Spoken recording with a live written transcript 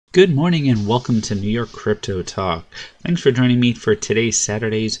Good morning and welcome to New York Crypto Talk. Thanks for joining me for today's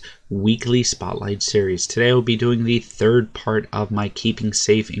Saturday's weekly Spotlight series. Today I'll be doing the third part of my Keeping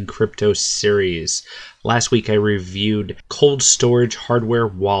Safe in Crypto series. Last week I reviewed cold storage hardware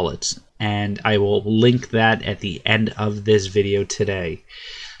wallets, and I will link that at the end of this video today.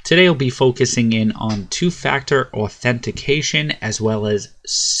 Today I'll be focusing in on two-factor authentication as well as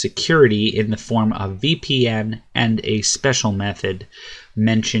security in the form of VPN and a special method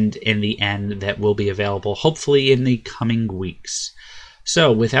mentioned in the end that will be available hopefully in the coming weeks.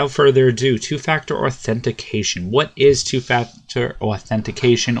 So without further ado, two-factor authentication. What is two-factor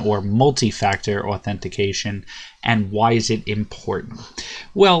authentication or multi-factor authentication, and why is it important?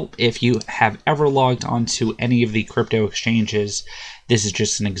 Well, if you have ever logged onto any of the crypto exchanges, this is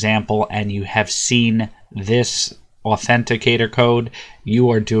just an example, and you have seen this authenticator code,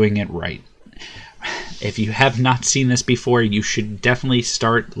 you are doing it right. If you have not seen this before, you should definitely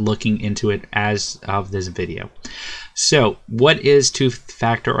start looking into it as of this video. So, what is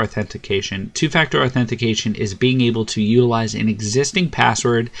two-factor authentication? Two-factor authentication is being able to utilize an existing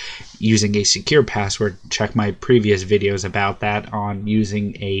password using a secure password. Check my previous videos about that on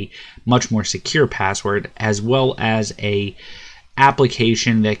using a much more secure password, as well as a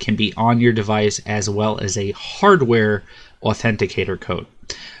application that can be on your device, as well as a hardware authenticator code.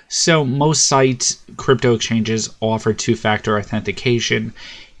 So most sites, crypto exchanges, offer two-factor authentication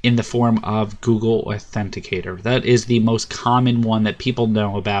in the form of Google Authenticator. That is the most common one that people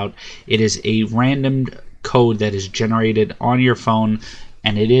know about. It is a random code that is generated on your phone,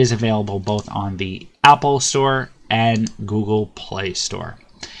 and it is available both on the Apple Store and Google Play Store.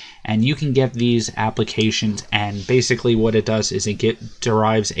 And you can get these applications, and basically what it does is it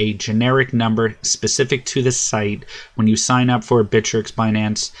derives a generic number specific to the site. When you sign up for Bittrex,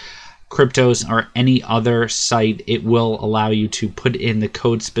 Binance, Cryptos, or any other site, it will allow you to put in the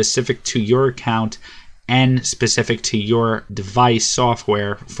code specific to your account and specific to your device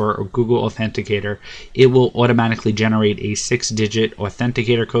software. For Google Authenticator, it will automatically generate a 6-digit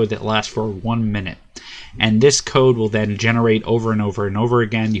authenticator code that lasts for 1 minute. And this code will then generate over and over and over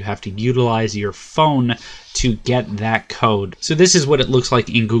again. You have to utilize your phone to get that code. So this is what it looks like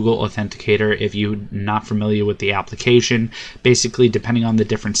in Google Authenticator if you're not familiar with the application. Basically, depending on the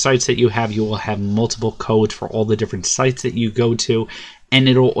different sites that you will have multiple codes for all the different sites that you go to, and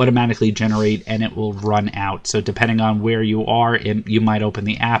it'll automatically generate and it will run out. So depending on where you are, you might open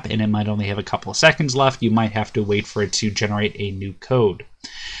the app and it might only have a couple of seconds left. You might have to wait for it to generate a new code.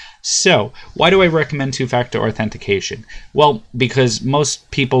 So, why do I recommend two-factor authentication? Well, because most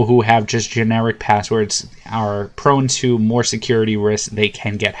people who have just generic passwords are prone to more security risks. They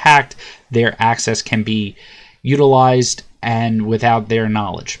can get hacked, their access can be utilized, and without their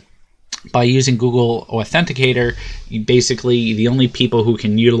knowledge. By using Google Authenticator, basically the only people who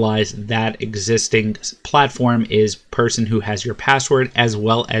can utilize that existing platform is person who has your password as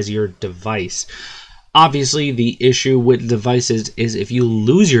well as your device. Obviously, the issue with devices is if you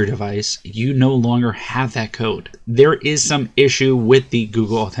lose your device, you no longer have that code. There is some issue with the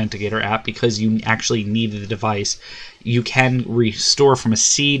Google Authenticator app because you actually need the device. You can restore from a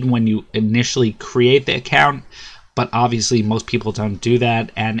seed when you initially create the account, but obviously most people don't do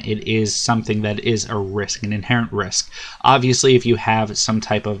that, and it is something that is a risk, an inherent risk. Obviously, if you have some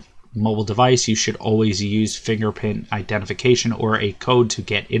type of mobile device, you should always use fingerprint identification or a code to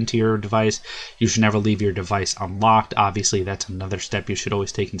get into your device. You should never leave your device unlocked. Obviously, that's another step you should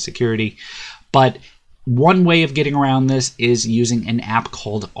always take in security. But one way of getting around this is using an app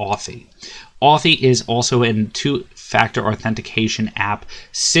called Authy. Authy is also a two-factor authentication app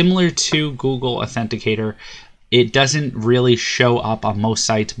similar to Google Authenticator. It doesn't really show up on most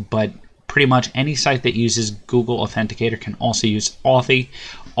sites, but pretty much any site that uses Google Authenticator can also use Authy.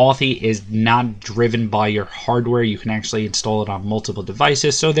 Authy is not driven by your hardware. You can actually install it on multiple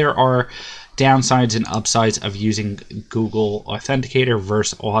devices. So there are downsides and upsides of using Google Authenticator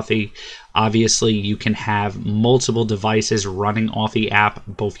versus Authy. Obviously, you can have multiple devices running Authy app,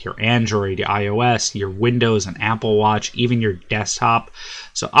 both your Android, your iOS, your Windows, and Apple Watch, even your desktop.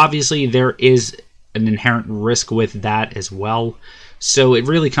 So obviously, there is an inherent risk with that as well. So it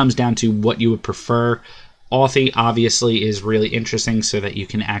really comes down to what you would prefer. Authy obviously is really interesting so that you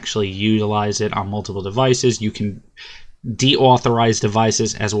can actually utilize it on multiple devices. You can deauthorize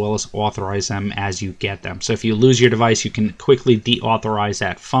devices as well as authorize them as you get them. So if you lose your device, you can quickly deauthorize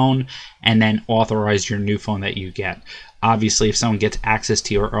that phone and then authorize your new phone that you get. obviously if someone gets access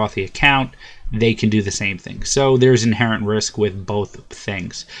to your Authy account, they can do the same thing. So there's inherent risk with both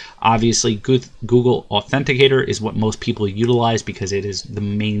things. Obviously, Google Authenticator is what most people utilize because it is the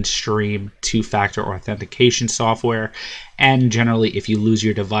mainstream two-factor authentication software. And generally, if you lose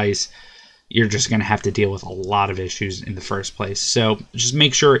your device, you're just going to have to deal with a lot of issues in the first place. So just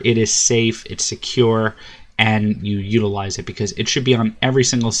make sure it is safe, it's secure, and you utilize it, because it should be on every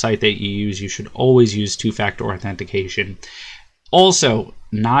single site that you use. You should always use two-factor authentication. Also,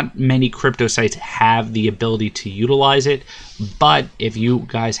 not many crypto sites have the ability to utilize it, but if you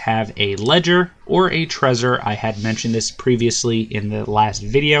guys have a Ledger or a Trezor, I had mentioned this previously in the last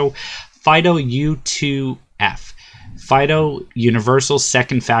video, FIDO U2F. FIDO Universal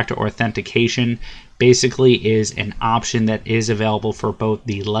Second Factor Authentication basically is an option that is available for both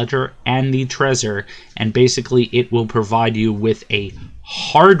the Ledger and the Trezor, and basically it will provide you with a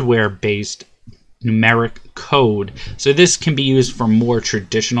hardware-based numeric code. So this can be used for more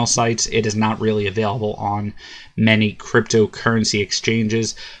traditional sites. It is not really available on many cryptocurrency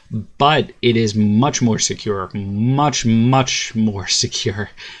exchanges, but it is much more secure, much more secure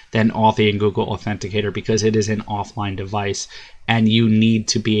than Authy and Google Authenticator, because it is an offline device and you need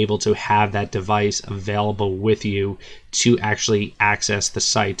to be able to have that device available with you to actually access the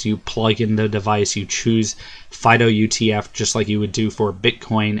site. You plug in the device, you choose FIDO UTF just like you would do for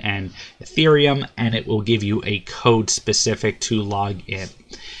Bitcoin and Ethereum, and it will give you a code specific to log in.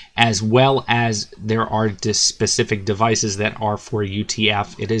 As well as there are specific devices that are for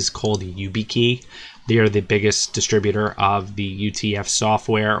UTF. It is called YubiKey. They are the biggest distributor of the UTF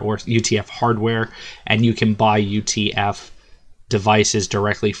software or UTF hardware, and you can buy UTF devices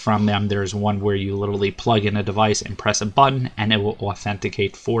directly from them. There's one where you literally plug in a device and press a button and it will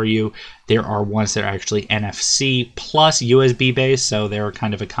authenticate for you. There are ones that are actually NFC plus USB based, so they're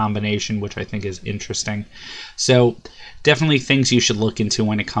kind of a combination, which I think is interesting. So definitely things you should look into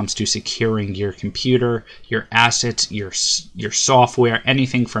when it comes to securing your computer, your assets, your software,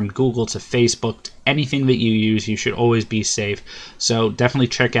 anything from Google to Facebook, anything that you use, you should always be safe. So definitely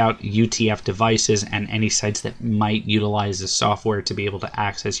check out UTF devices and any sites that might utilize the software to be able to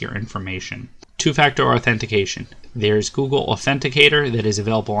access your information. Two-factor authentication. There's Google Authenticator that is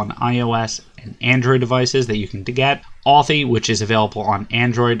available on iOS and Android devices that you can get. Authy, which is available on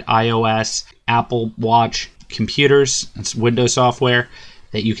Android, iOS, Apple Watch, computers. It's Windows software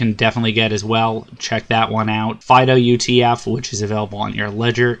that you can definitely get as well. Check that one out. FIDO UTF, which is available on your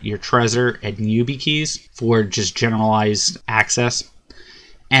Ledger, your Trezor, and YubiKeys for just generalized access.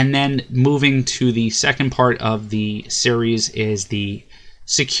 And then moving to the second part of the series is the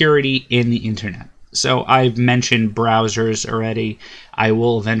security in the internet. So I've mentioned browsers already. I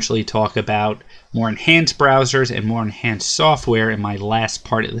will eventually talk about more enhanced browsers and more enhanced software in my last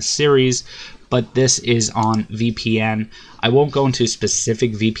part of the series, but this is on VPN. I won't go into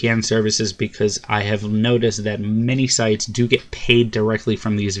specific VPN services because I have noticed that many sites do get paid directly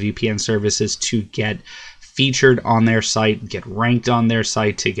from these VPN services to get featured on their site, get ranked on their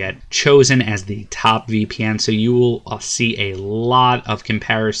site, to get chosen as the top VPN. So you will see a lot of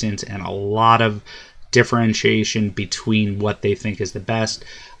comparisons and a lot of differentiation between what they think is the best.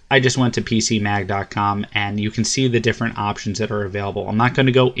 I just went to PCMag.com and you can see the different options that are available. I'm not going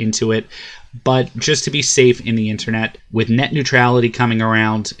to go into it, but just to be safe in the internet, with net neutrality coming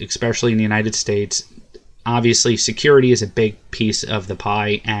around, especially in the United States, obviously security is a big piece of the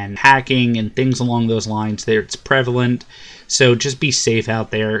pie, and hacking and things along those lines, it's prevalent. So just be safe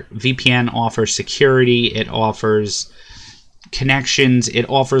out there. VPN offers security, it offers connections, it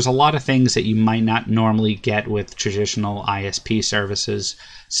offers a lot of things that you might not normally get with traditional ISP services.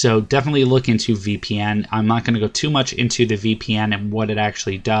 So definitely look into VPN. I'm not going to go too much into the VPN and what it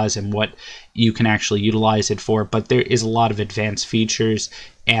actually does and what you can actually utilize it for, but there is a lot of advanced features,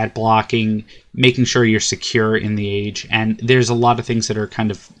 ad blocking, making sure you're secure in the age, and there's a lot of things that are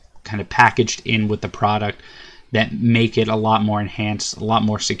kind of packaged in with the product that make it a lot more enhanced, a lot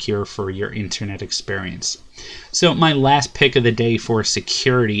more secure for your internet experience. So my last pick of the day for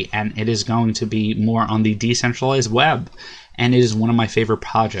security, and it is going to be more on the decentralized web, and it is one of my favorite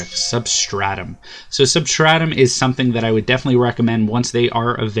projects, Substratum. So Substratum is something that I would definitely recommend once they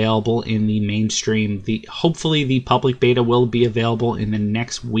are available in the mainstream. Hopefully the public beta will be available in the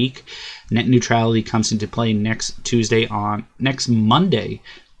next week. Net neutrality comes into play next Monday,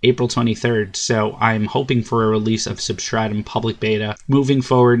 April 23rd. So I'm hoping for a release of Substratum public beta. Moving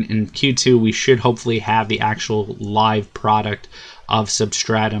forward in Q2, we should hopefully have the actual live product of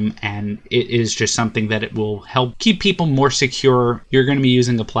Substratum, and it is just something that it will help keep people more secure. You're going to be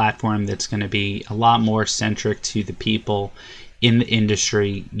using a platform that's going to be a lot more centric to the people in the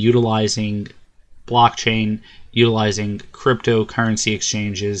industry, utilizing blockchain utilizing cryptocurrency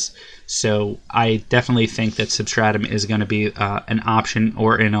exchanges. So I definitely think that Substratum is going to be an option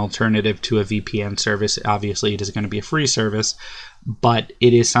or an alternative to a VPN service. Obviously, it is going to be a free service, but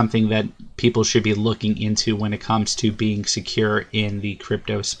it is something that people should be looking into when it comes to being secure in the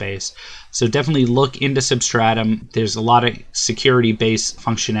crypto space. So definitely look into Substratum. There's a lot of security-based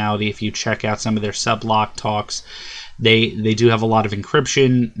functionality if you check out some of their subblock talks. They do have a lot of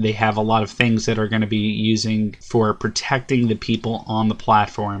encryption. They have a lot of things that are going to be using for protecting the people on the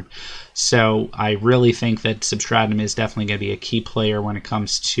platform. So I really think that Substratum is definitely going to be a key player when it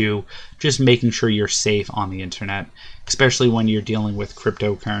comes to just making sure you're safe on the internet, especially when you're dealing with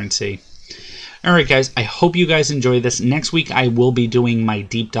cryptocurrency. Alright guys, I hope you guys enjoy this. Next week I will be doing my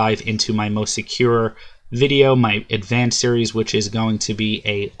deep dive into my most secure video, my advanced series, which is going to be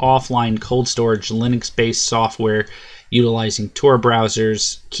a offline cold storage Linux-based software utilizing Tor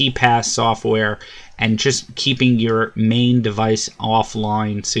browsers, KeyPass software, and just keeping your main device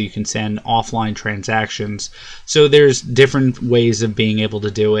offline so you can send offline transactions. So there's different ways of being able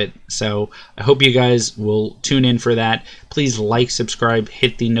to do it. So I hope you guys will tune in for that. Please like, subscribe,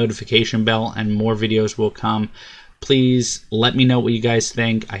 hit the notification bell, and more videos will come. Please let me know what you guys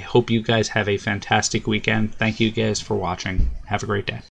think. I hope you guys have a fantastic weekend. Thank you guys for watching. Have a great day.